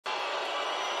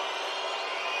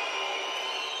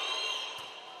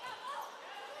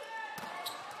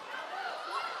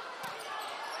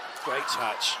Great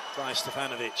touch by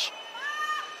Stefanovic.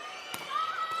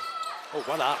 Oh,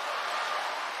 well up.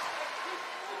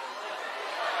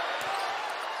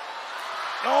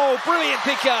 Oh, brilliant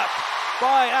pickup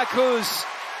by Akoz.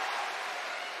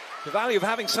 The value of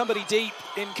having somebody deep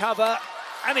in cover.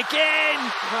 And again,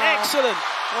 wow. Excellent.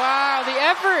 Wow, the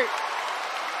effort.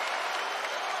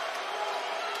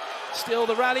 Still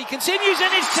the rally continues, and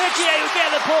it's Turkey who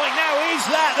get the point. Now, is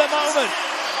that the moment?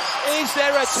 Is there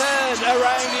a turn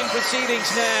around in proceedings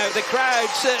now? The crowd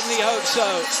certainly hope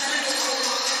so.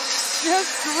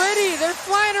 Just gritty. They're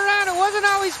flying around. It wasn't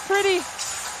always pretty,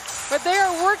 but they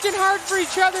are working hard for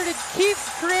each other to keep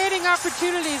creating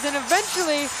opportunities, and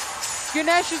eventually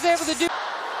Ganesh is able to do.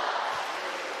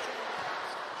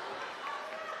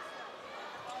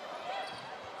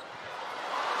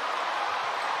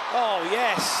 Oh,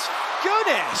 yes.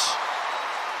 Ganesh.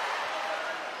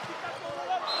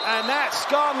 And that's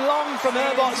gone long from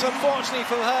Herbots, unfortunately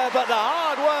for her, but the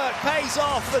hard work pays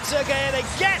off for Turkey, and they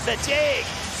get the dig.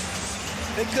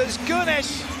 Because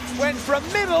Ganesh went from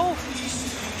middle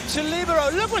to libero.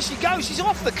 Look where she goes, she's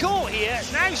off the court here.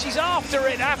 Now she's after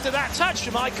it after that touch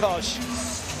from Akoz.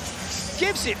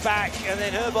 Gives it back, and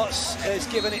then Herbots has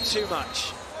given it too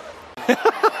much.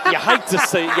 You hate to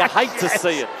see it, you hate to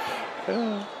see it.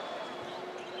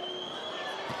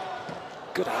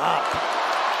 Good up.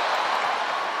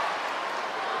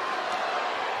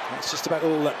 That's just about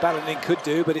all that Balanin could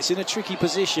do, but it's in a tricky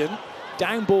position.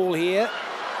 Down ball here.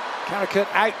 Karakurt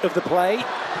out of the play.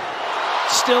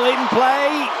 Still in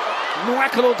play.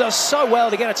 Nwakalo does so well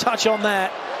to get a touch on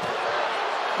that.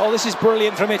 Oh, this is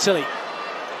brilliant from Italy.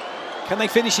 Can they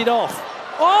finish it off?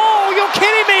 Oh, you're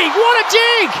kidding me! What a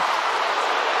dig!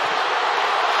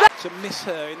 To miss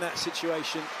her in that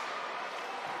situation.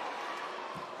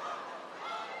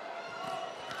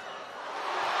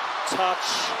 Touch.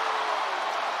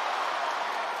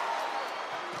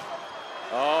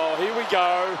 Oh, here we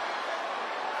go.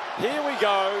 Here we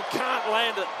go. Can't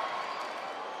land it.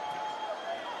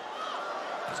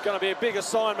 It's going to be a big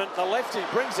assignment. The lefty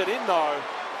brings it in, though.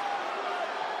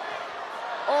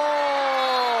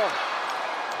 Oh!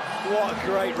 What a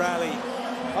great rally.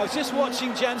 I was just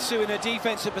watching Jansu in a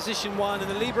defensive position one, and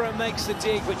the libero makes the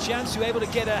dig, but Jansu able to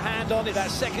get her hand on it.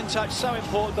 That second touch, so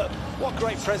important, but what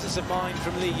great presence of mind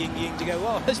from Lee Ying-Ying to go,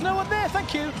 oh, there's no one there,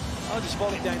 thank you. I'll just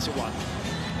volley it down to one.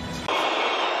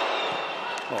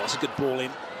 Oh, that's a good ball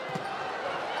in.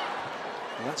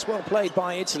 And that's well played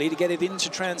by Italy to get it into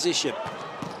transition.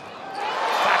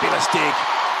 Fabulous dig.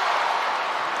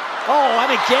 Oh,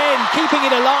 and again, keeping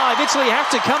it alive. Italy have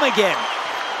to come again.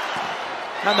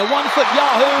 And the 1-foot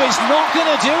Yahoo is not going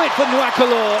to do it for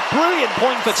Nwakalo. Brilliant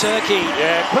point for Turkey.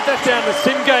 Yeah, put that down to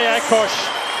Simge Akoz,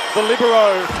 the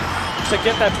libero, to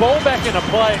get that ball back into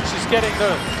play. She's getting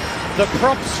the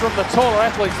props from the taller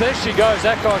athletes. There she goes.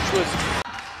 Akoz was...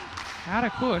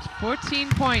 Akoz, 14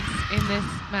 points in this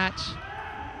match.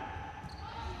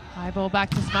 High ball back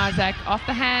to Smarzek. Off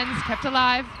the hands, kept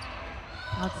alive.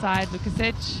 Outside,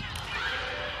 Lukasic.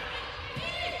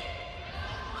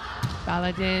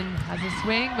 Baladin has a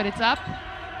swing, but it's up.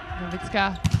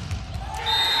 Novitska.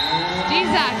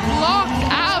 Stizak blocked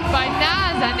out by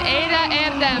Naz and Ada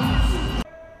Erdem.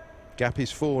 Gap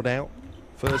is 4 now.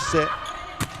 First set.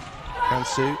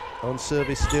 Kansu on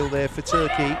service still there for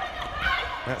Turkey.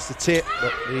 That's the tip,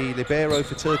 but the libero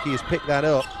for Turkey has picked that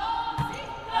up.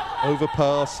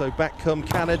 Overpass, so back come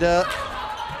Canada.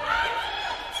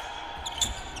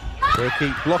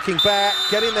 Turkey blocking back,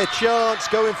 getting their chance,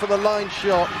 going for the line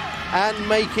shot and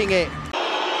making it.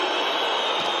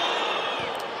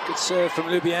 Good serve from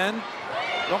Lubian.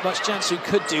 Not much Jansu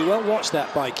could do. Well watched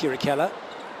that by Kirikella.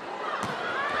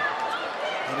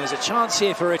 And there's a chance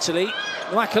here for Italy.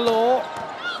 Nwakalo.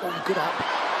 Oh, good up.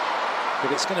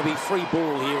 But it's going to be free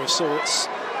ball here of sorts.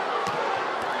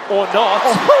 Or not.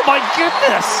 Oh my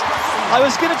goodness! I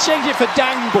was going to change it for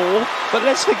dang ball, but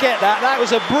let's forget that. That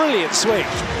was a brilliant swing.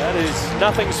 That is,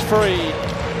 nothing's free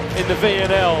in the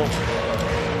VNL.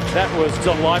 That was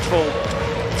delightful.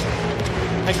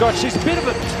 And gosh, she's a bit of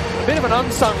an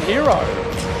unsung hero.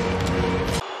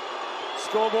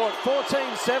 Scoreboard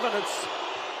 14-7. It's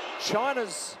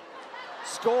China's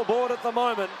scoreboard at the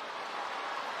moment.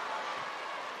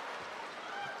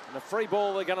 And the free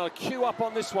ball, they're going to queue up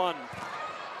on this one.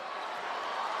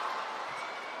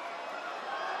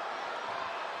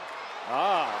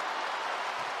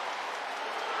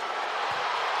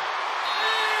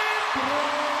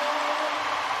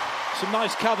 Some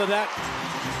nice cover that.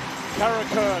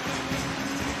 Karakurt.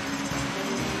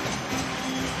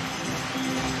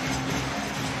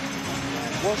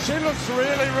 Well, she looks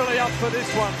really, really up for this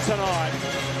one tonight.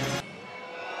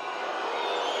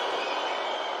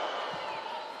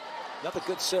 Another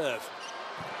good serve.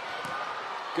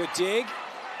 Good dig.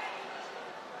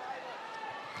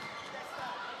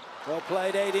 Well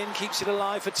played, Aydin, keeps it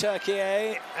alive for Turkey.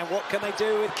 And what can they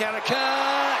do with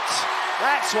Karakurt?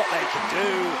 That's what they can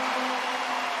do.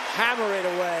 Hammer it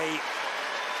away.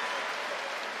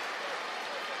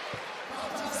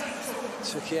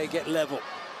 Turkey get level.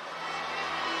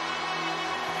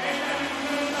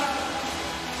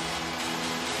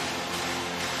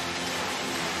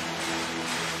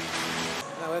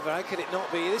 However, how could it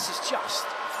not be? This is just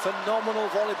phenomenal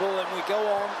volleyball, and we go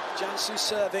on. Jansu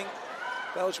serving.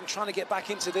 Belgium trying to get back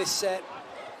into this set.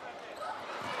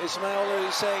 Ismail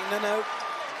is saying, no,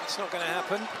 it's not going to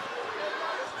happen.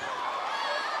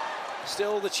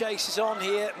 Still, the chase is on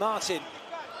here. Martin.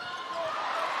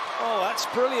 Oh, that's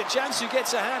brilliant. Jansu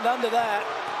gets a hand under that.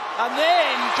 And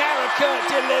then Karakurt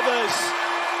delivers.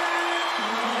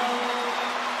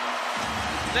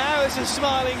 Now it's a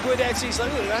smiling Guidetti. He's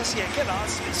like, oh, that's yeah, get on,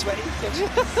 it's sweaty.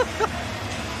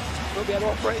 We'll be able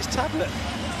to operate his tablet.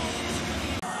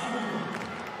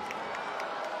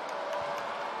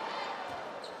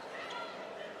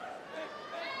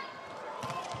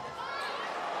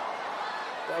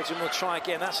 Belgium will try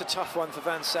again. That's a tough one for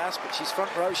Van Sass, but she's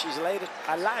front row. She's allowed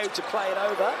to play it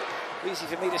over. Easy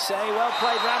for me to say. Well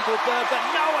played, Rampelberg, but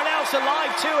no one else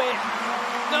alive to it.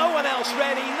 No one else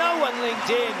ready. No one linked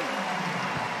in.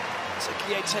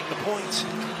 Turkey take the point.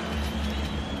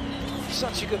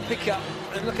 Such a good pickup.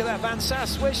 And look at that, Van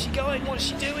Sass. Where's she going? What's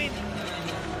she doing?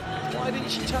 Why didn't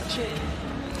she touch it?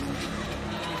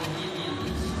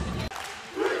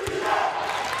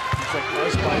 It's like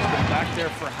Osbai's been back there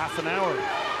for half an hour.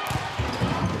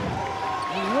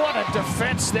 What a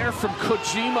defense there from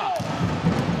Kojima.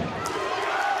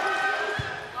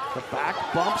 The back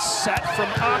bump set from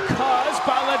Akoz.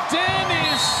 Baladin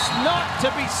is not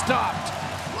to be stopped.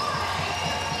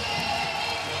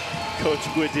 Coach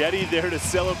Guidetti there to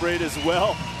celebrate as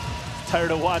well. Tired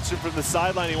of watching from the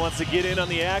sideline. He wants to get in on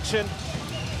the action.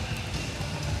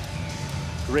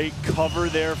 Great cover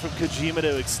there from Kojima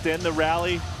to extend the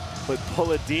rally. But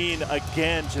Baladin,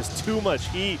 again, just too much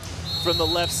heat from the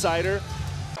left-sider.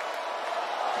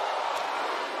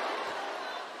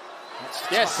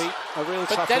 Yes, a real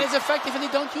but that is effective and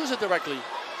they don't use it directly.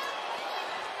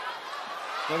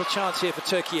 Another chance here for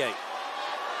Turkey. And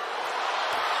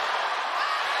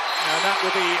that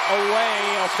will be away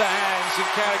off the hands of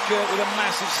Karakurt with a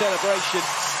massive celebration.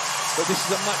 But this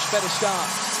is a much better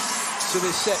start to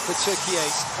this set for Turkey.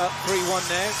 Up 3-1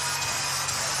 now.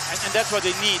 And that's what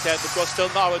they need, because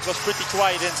till now it was pretty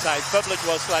quiet inside. Public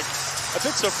was like a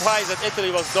bit surprised that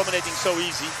Italy was dominating so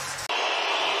easy.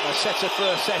 A setter for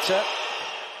a setter.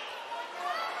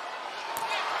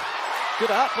 Good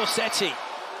up, Bossetti.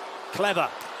 Clever.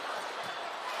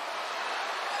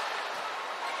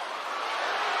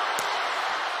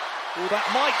 Oh, that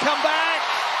might come back.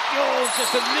 Oh,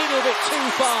 just a little bit too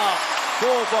far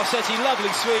for Bossetti.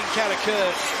 Lovely swing,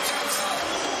 Karakurt.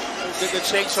 The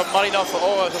change from Malinov for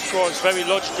Akoz, of course, very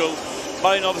logical.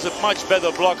 Malinov is a much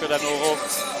better blocker than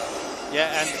Akoz. Yeah,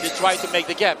 and they try to make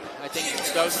the gap. I think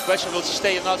that was the question, will she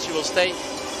stay or not? She will stay.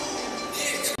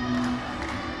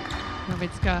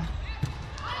 Novitska.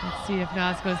 Let's see if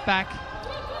Naz goes back.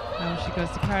 No, she goes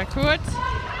to Karakurt.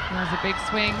 Naz a big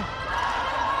swing.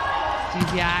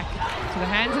 Stasiak to the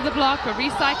hands of the block, but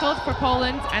recycled for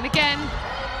Poland. And again,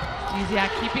 Stasiak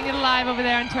keeping it alive over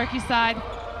there on Turkey's side.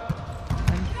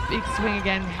 And big swing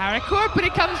again, Karakurt, but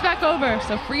it comes back over.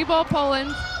 So free ball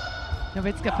Poland.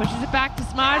 Novitska pushes it back to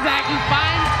Smarzak, who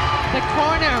finds the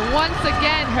corner once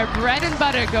again. Her bread and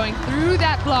butter going through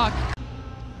that block.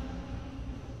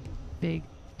 Big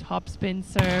top spin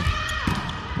serve.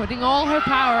 Putting all her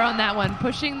power on that one,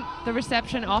 pushing the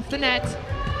reception off the net.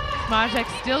 Smarzak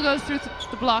still goes through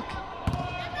the block.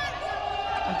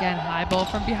 Again, high ball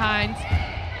from behind.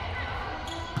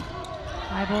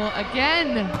 High ball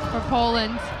again for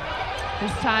Poland.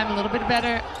 This time a little bit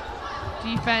better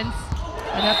defense.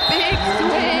 And a big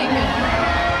swing.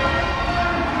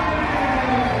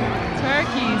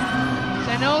 Turkey's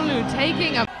Şenolu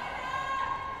taking a...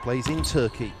 Plays in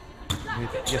Turkey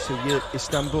with Yeşilyurt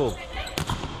Istanbul.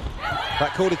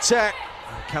 Backcourt attack.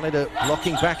 Canada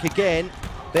blocking back again.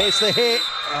 There's the hit.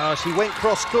 She went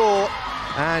cross court,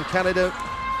 and Canada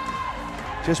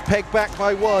just pegged back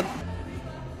by 1.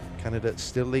 Canada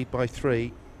still lead by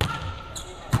 3.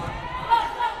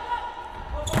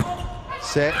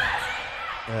 Set.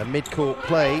 Mid-court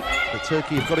play, but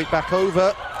Turkey have got it back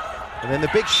over, and then the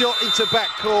big shot into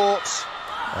backcourt,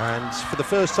 and for the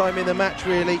first time in the match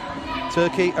really,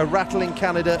 Turkey are rattling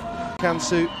Canada.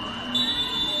 Kansu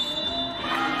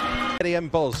and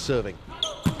Boz serving.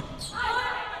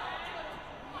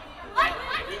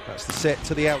 That's the set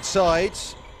to the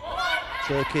outsides.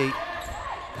 Turkey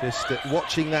just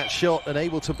watching that shot and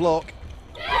able to block.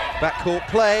 Backcourt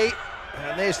play,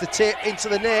 and there's the tip into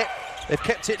the net. They've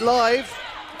kept it live.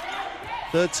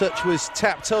 Third touch was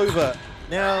tapped over.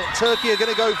 Now Turkey are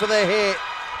going to go for their hit,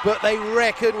 but they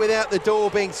reckon without the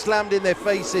door being slammed in their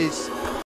faces.